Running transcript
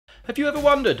Have you ever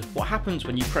wondered what happens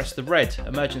when you press the red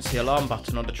emergency alarm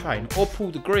button on a train or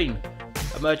pull the green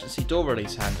emergency door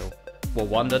release handle? Well,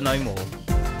 wonder no more.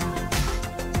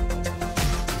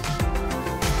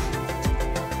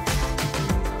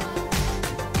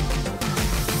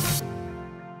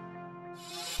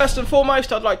 First and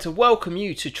foremost, I'd like to welcome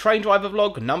you to Train Driver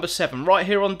Vlog number 7 right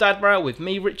here on Dad Rail with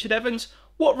me, Richard Evans.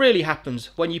 What really happens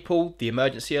when you pull the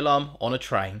emergency alarm on a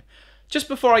train? Just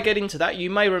before I get into that, you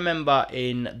may remember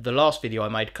in the last video I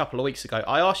made a couple of weeks ago,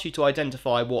 I asked you to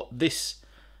identify what this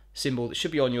symbol that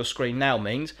should be on your screen now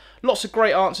means. Lots of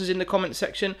great answers in the comment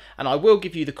section, and I will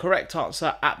give you the correct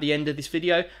answer at the end of this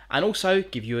video and also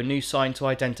give you a new sign to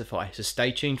identify, so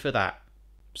stay tuned for that.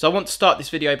 So I want to start this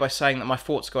video by saying that my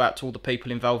thoughts go out to all the people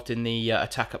involved in the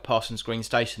attack at Parsons Green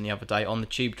Station the other day on the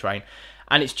tube train,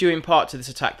 and it's due in part to this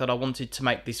attack that I wanted to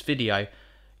make this video.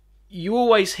 You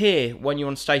always hear when you're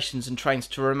on stations and trains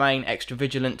to remain extra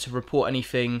vigilant, to report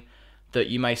anything that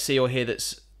you may see or hear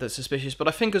that's suspicious, but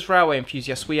I think as railway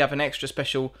enthusiasts we have an extra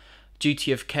special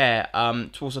duty of care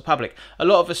towards the public. A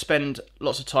lot of us spend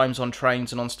lots of times on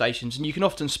trains and on stations, and you can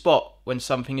often spot when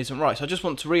something isn't right. So I just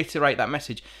want to reiterate that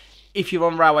message. If you're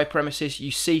on railway premises,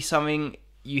 you see something,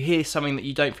 you hear something that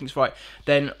you don't think is right,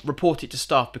 then report it to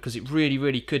staff, because it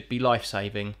really could be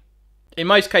life-saving. In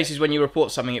most cases when you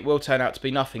report something it will turn out to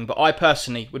be nothing, but I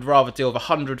personally would rather deal with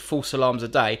 100 false alarms a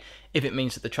day if it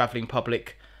means that the travelling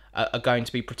public are going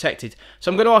to be protected.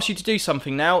 So I'm going to ask you to do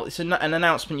something now. It's an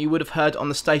announcement you would have heard on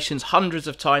the stations hundreds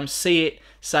of times. See it,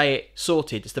 say it,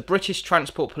 sorted. It's the British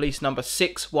Transport Police number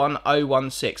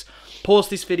 61016. Pause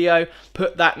this video,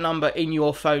 put that number in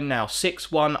your phone now,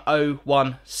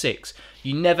 61016.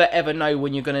 You never ever know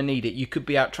when you're going to need it. You could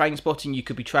be out train spotting, you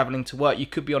could be travelling to work, you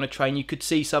could be on a train, you could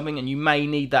see something and you may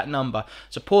need that number.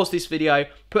 So pause this video,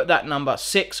 put that number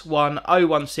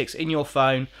 61016 in your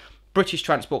phone, British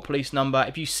Transport Police number.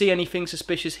 If you see anything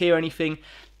suspicious, hear anything,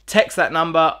 text that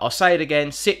number. I'll say it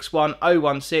again,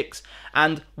 61016,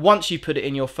 and once you put it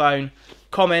in your phone,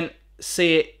 comment,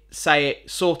 see it, say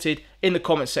it, sorted in the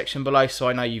comment section below so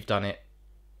I know you've done it.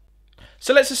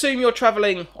 So let's assume you're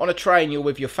travelling on a train, you're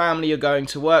with your family, you're going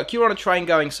to work, you're on a train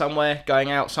going somewhere,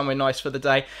 going out somewhere nice for the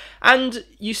day, and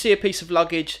you see a piece of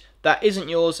luggage that isn't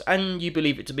yours and you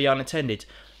believe it to be unattended.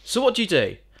 So what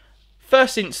do?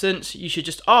 First instance, you should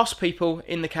just ask people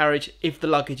in the carriage if the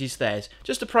luggage is theirs.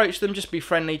 Just approach them, just be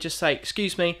friendly, just say,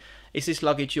 "Excuse me, is this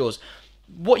luggage yours?"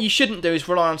 What you shouldn't do is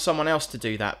rely on someone else to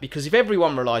do that, because if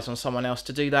everyone relies on someone else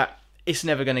to do that, it's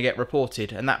never going to get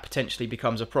reported, and that potentially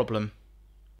becomes a problem.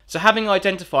 So having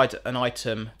identified an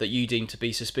item that you deem to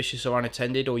be suspicious or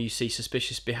unattended, or you see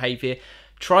suspicious behaviour,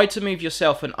 try to move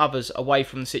yourself and others away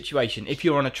from the situation. If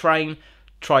you're on a train,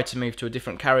 try to move to a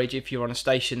different carriage. If you're on a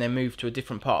station, then move to a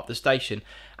different part of the station,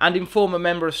 and inform a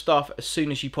member of staff as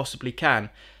soon as you possibly can.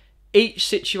 Each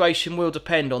situation will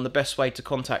depend on the best way to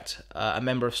contact a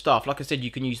member of staff. Like I said,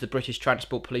 you can use the British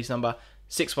Transport Police number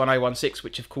 61016,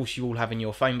 which of course you all have in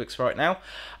your phone books right now.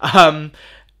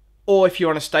 Or if you're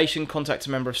on a station, contact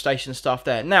a member of station staff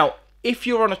there. Now, if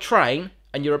you're on a train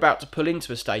and you're about to pull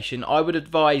into a station, I would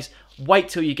advise wait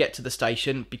till you get to the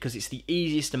station, because it's the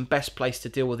easiest and best place to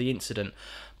deal with the incident.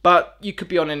 But you could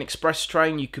be on an express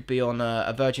train, you could be on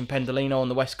a Virgin Pendolino on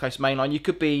the West Coast Main Line, you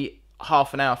could be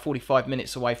half an hour, 45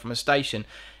 minutes away from a station.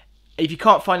 If you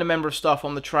can't find a member of staff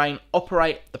on the train,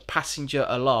 operate the passenger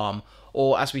alarm,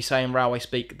 or as we say in railway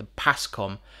speak, the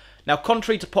Passcom. Now,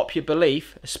 contrary to popular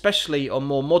belief, especially on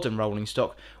more modern rolling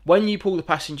stock, when you pull the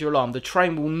passenger alarm, the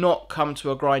train will not come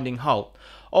to a grinding halt.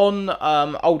 On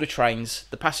older trains,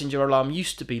 the passenger alarm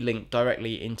used to be linked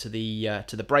directly into the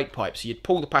to the brake pipe. So you'd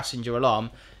pull the passenger alarm,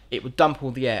 it would dump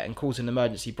all the air and cause an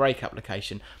emergency brake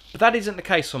application. But that isn't the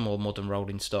case on more modern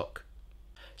rolling stock.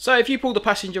 So if you pull the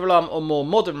passenger alarm on more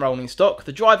modern rolling stock,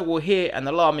 the driver will hear an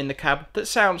alarm in the cab that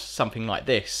sounds something like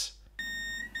this.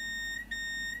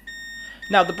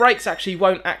 Now, the brakes actually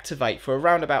won't activate for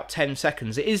around about 10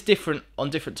 seconds. It is different on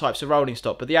different types of rolling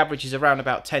stock, but the average is around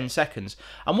about 10 seconds.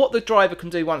 And what the driver can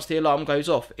do once the alarm goes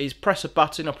off is press a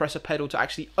button or press a pedal to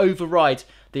actually override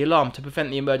the alarm to prevent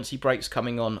the emergency brakes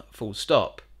coming on full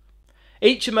stop.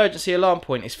 Each emergency alarm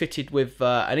point is fitted with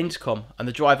an intercom, and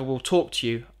the driver will talk to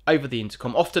you over the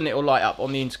intercom. Often it will light up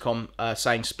on the intercom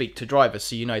saying "speak to driver,"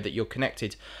 so you know that you're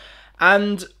connected.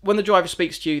 And when the driver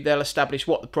speaks to you, they'll establish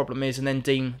what the problem is and then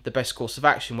deem the best course of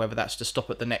action, whether that's to stop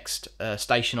at the next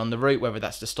station on the route, whether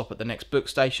that's to stop at the next book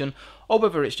station, or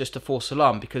whether it's just a false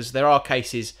alarm, because there are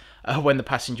cases when the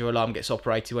passenger alarm gets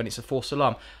operated when it's a false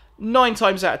alarm. 9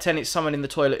 times out of 10 it's someone in the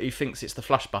toilet who thinks it's the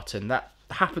flush button. That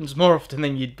happens more often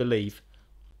than you'd believe.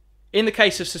 In the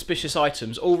case of suspicious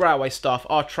items, all railway staff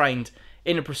are trained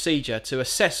in a procedure to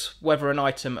assess whether an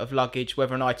item of luggage,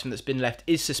 whether an item that's been left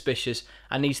is suspicious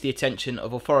and needs the attention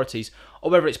of authorities,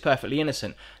 or whether it's perfectly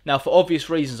innocent. Now, for obvious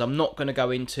reasons, I'm not going to go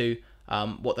into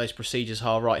what those procedures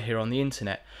are right here on the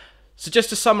internet. So just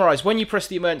to summarise, when you press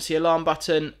the emergency alarm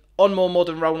button, on more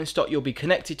modern rolling stock, you'll be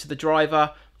connected to the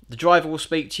driver will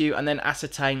speak to you and then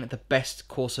ascertain the best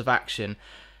course of action.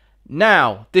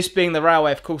 Now, this being the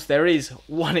railway, of course, there is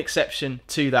one exception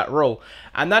to that rule,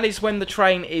 and that is when the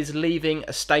train is leaving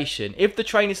a station. If the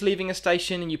train is leaving a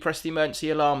station and you press the emergency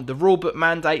alarm, the rule book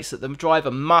mandates that the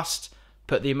driver must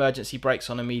put the emergency brakes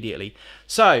on immediately.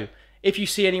 So, if you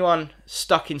see anyone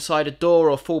stuck inside a door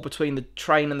or fall between the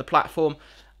train and the platform,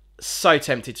 so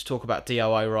tempted to talk about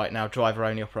DOO right now, driver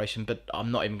only operation, but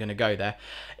I'm not even going to go there.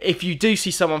 If you do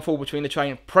see someone fall between the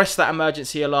train, press that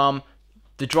emergency alarm.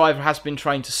 The driver has been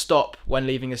trained to stop when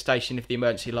leaving a station if the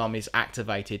emergency alarm is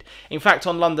activated. In fact,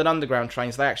 on London Underground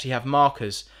trains, they actually have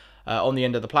markers on the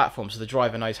end of the platform, so the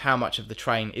driver knows how much of the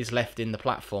train is left in the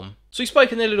platform. So we've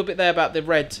spoken a little bit there about the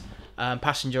red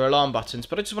passenger alarm buttons,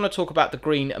 but I just want to talk about the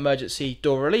green emergency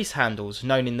door release handles,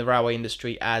 known in the railway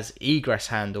industry as egress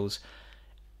handles.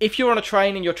 If you're on a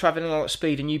train and you're travelling along at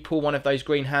speed and you pull one of those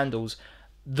green handles,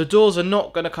 the doors are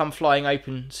not going to come flying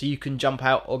open so you can jump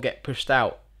out or get pushed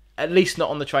out. At least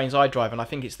not on the trains I drive, and I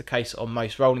think it's the case on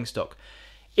most rolling stock.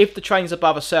 If the train's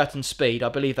above a certain speed, I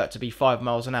believe that to be 5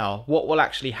 miles an hour, what will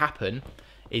actually happen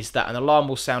is that an alarm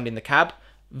will sound in the cab,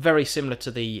 very similar to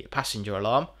the passenger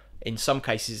alarm. In some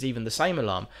cases, even the same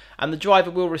alarm, and the driver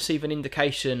will receive an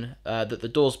indication that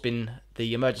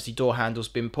the emergency door handle's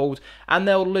been pulled, and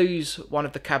they'll lose one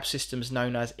of the cab systems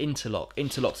known as interlock.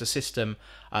 Interlock's a system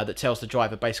that tells the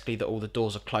driver basically that all the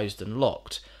doors are closed and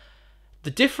locked.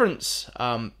 The difference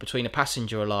between a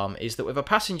passenger alarm is that with a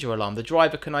passenger alarm, the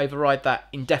driver can override that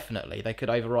indefinitely. They could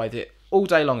override it all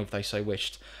day long if they so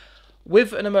wished.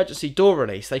 With an emergency door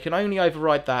release, they can only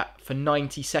override that for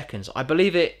 90 seconds. I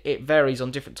believe it varies on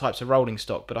different types of rolling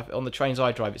stock, but on the trains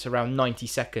I drive, it's around 90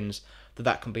 seconds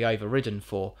that can be overridden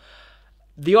for.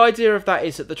 The idea of that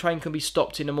is that the train can be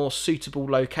stopped in a more suitable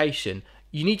location.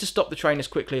 You need to stop the train as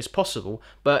quickly as possible,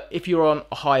 but if you're on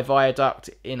a high viaduct,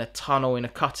 in a tunnel, in a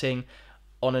cutting,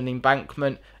 on an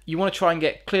embankment, you want to try and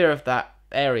get clear of that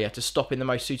area to stop in the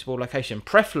most suitable location,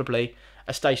 preferably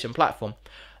a station platform.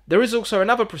 There is also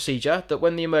another procedure that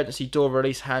when the emergency door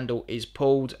release handle is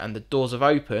pulled and the doors have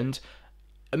opened,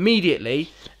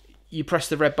 immediately you press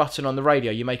the red button on the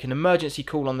radio. You make an emergency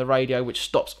call on the radio which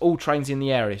stops all trains in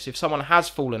the area. So if someone has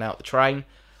fallen out the train,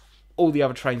 all the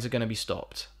other trains are going to be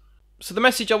stopped. So the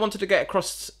message I wanted to get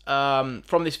across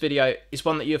from this video is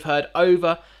one that you've heard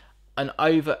over and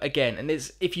over again. And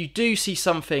it's, if you do see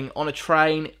something on a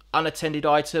train, unattended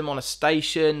item, on a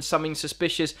station, something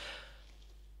suspicious,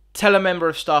 tell a member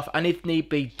of staff, and if need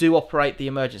be, do operate the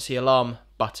emergency alarm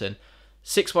button.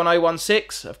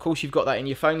 61016, of course you've got that in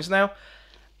your phones now.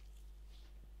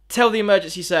 Tell the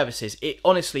emergency services.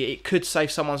 Honestly, it could save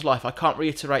someone's life. I can't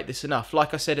reiterate this enough.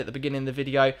 Like I said at the beginning of the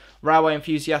video, railway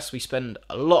enthusiasts, we spend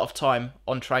a lot of time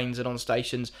on trains and on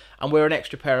stations, and we're an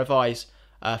extra pair of eyes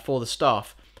for the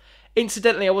staff.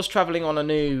 Incidentally, I was travelling on a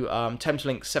new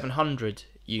Thameslink 700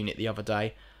 unit the other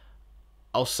day.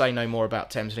 I'll say no more about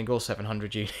Thameslink or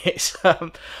 700 units,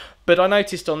 but I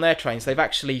noticed on their trains they've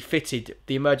actually fitted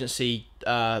the emergency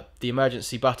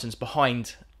buttons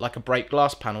behind like a break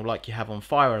glass panel like you have on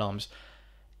fire alarms.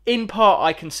 In part,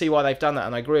 I can see why they've done that,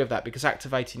 and I agree with that, because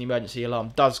activating the emergency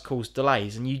alarm does cause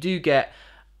delays, and you do get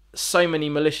so many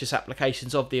malicious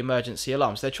applications of the emergency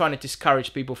alarms. They're trying to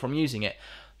discourage people from using it.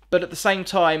 But at the same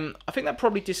time, I think that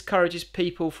probably discourages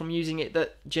people from using it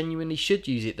that genuinely should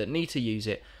use it, that need to use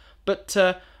it. But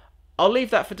I'll leave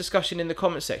that for discussion in the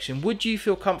comment section. Would you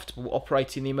feel comfortable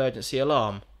operating the emergency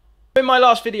alarm? In my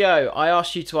last video, I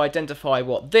asked you to identify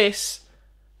what this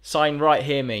sign right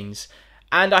here means.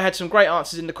 And I had some great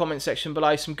answers in the comment section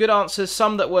below. Some good answers,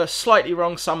 some that were slightly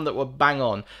wrong, some that were bang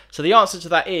on. So the answer to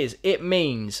that is, it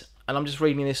means, and I'm just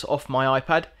reading this off my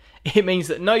iPad, it means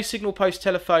that no signal post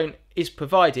telephone is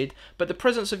provided, but the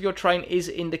presence of your train is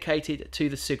indicated to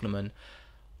the signalman.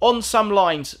 On some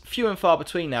lines, few and far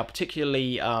between now,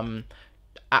 particularly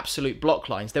absolute block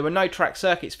lines, there were no track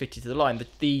circuits fitted to the line.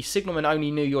 The signalman only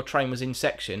knew your train was in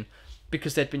section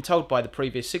because they'd been told by the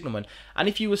previous signalman. And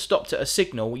if you were stopped at a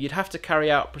signal, you'd have to carry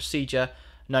out a procedure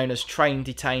known as train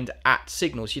detained at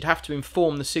signals. You'd have to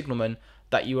inform the signalman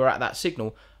that you were at that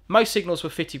signal. Most signals were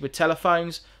fitted with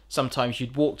telephones. Sometimes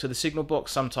you'd walk to the signal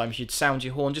box, sometimes you'd sound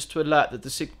your horn just to alert the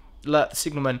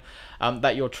signalman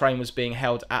that your train was being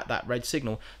held at that red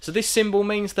signal. So this symbol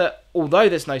means that although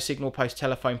there's no signal post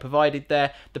telephone provided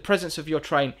there, the presence of your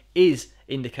train is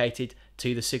indicated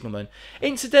to the signalman.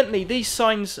 Incidentally, these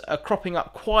signs are cropping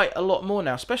up quite a lot more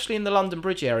now, especially in the London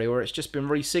Bridge area where it's just been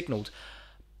re-signalled.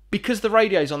 Because the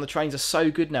radios on the trains are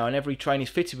so good now and every train is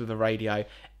fitted with a radio,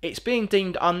 it's being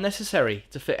deemed unnecessary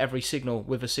to fit every signal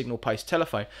with a signal post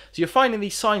telephone. So you're finding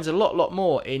these signs a lot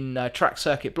more in track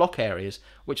circuit block areas,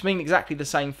 which mean exactly the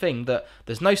same thing, that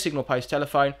there's no signal post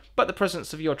telephone, but the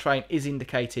presence of your train is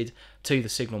indicated to the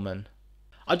signalman.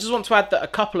 I just want to add that a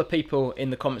couple of people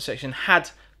in the comment section had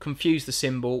confused the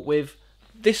symbol with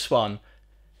this one.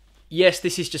 Yes,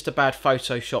 this is just a bad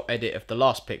Photoshop edit of the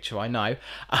last picture, I know.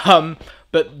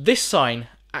 But this sign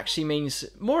actually means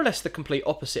more or less the complete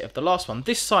opposite of the last one.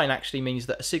 This sign actually means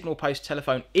that a signal post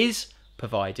telephone is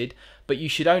provided, but you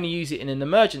should only use it in an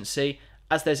emergency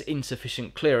as there's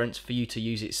insufficient clearance for you to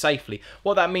use it safely.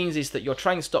 What that means is that your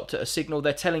train stopped at a signal,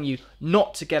 they're telling you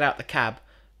not to get out the cab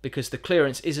because the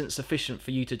clearance isn't sufficient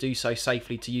for you to do so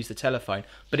safely to use the telephone.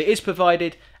 But it is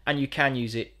provided and you can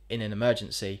use it in an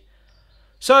emergency.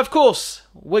 So of course,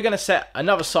 we're going to set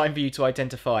another sign for you to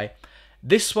identify.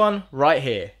 This one right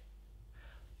here.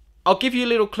 I'll give you a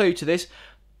little clue to this.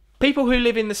 People who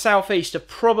live in the southeast have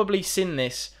probably seen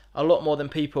this a lot more than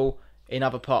people in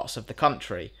other parts of the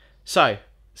country. So,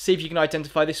 see if you can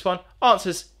identify this one.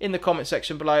 Answers in the comment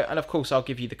section below, and of course I'll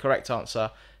give you the correct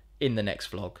answer in the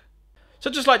next vlog.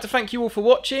 So I'd just like to thank you all for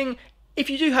watching. If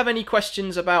you do have any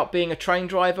questions about being a train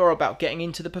driver or about getting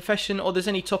into the profession, or there's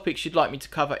any topics you'd like me to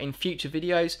cover in future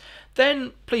videos,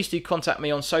 then please do contact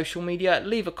me on social media.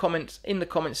 Leave a comment in the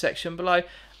comment section below.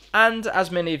 And as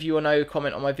many of you will know who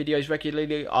comment on my videos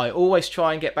regularly, I always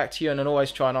try and get back to you and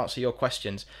always try and answer your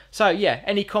questions. So yeah,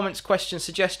 any comments, questions,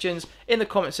 suggestions in the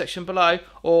comment section below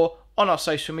or on our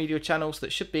social media channels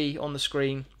that should be on the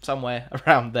screen somewhere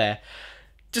around there.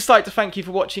 Just like to thank you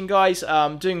for watching, guys.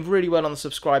 Doing really well on the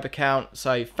subscriber count,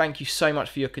 so thank you so much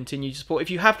for your continued support. If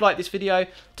you have liked this video,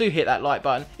 do hit that like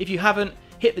button. If you haven't,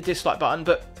 hit the dislike button,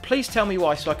 but please tell me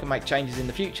why so I can make changes in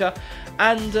the future.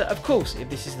 And of course, if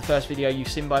this is the first video you've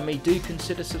seen by me, do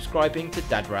consider subscribing to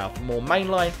Dad Rail for more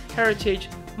mainline, heritage,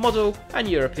 model and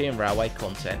European railway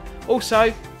content.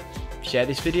 Also, share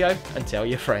this video and tell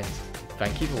your friends.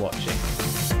 Thank you for watching.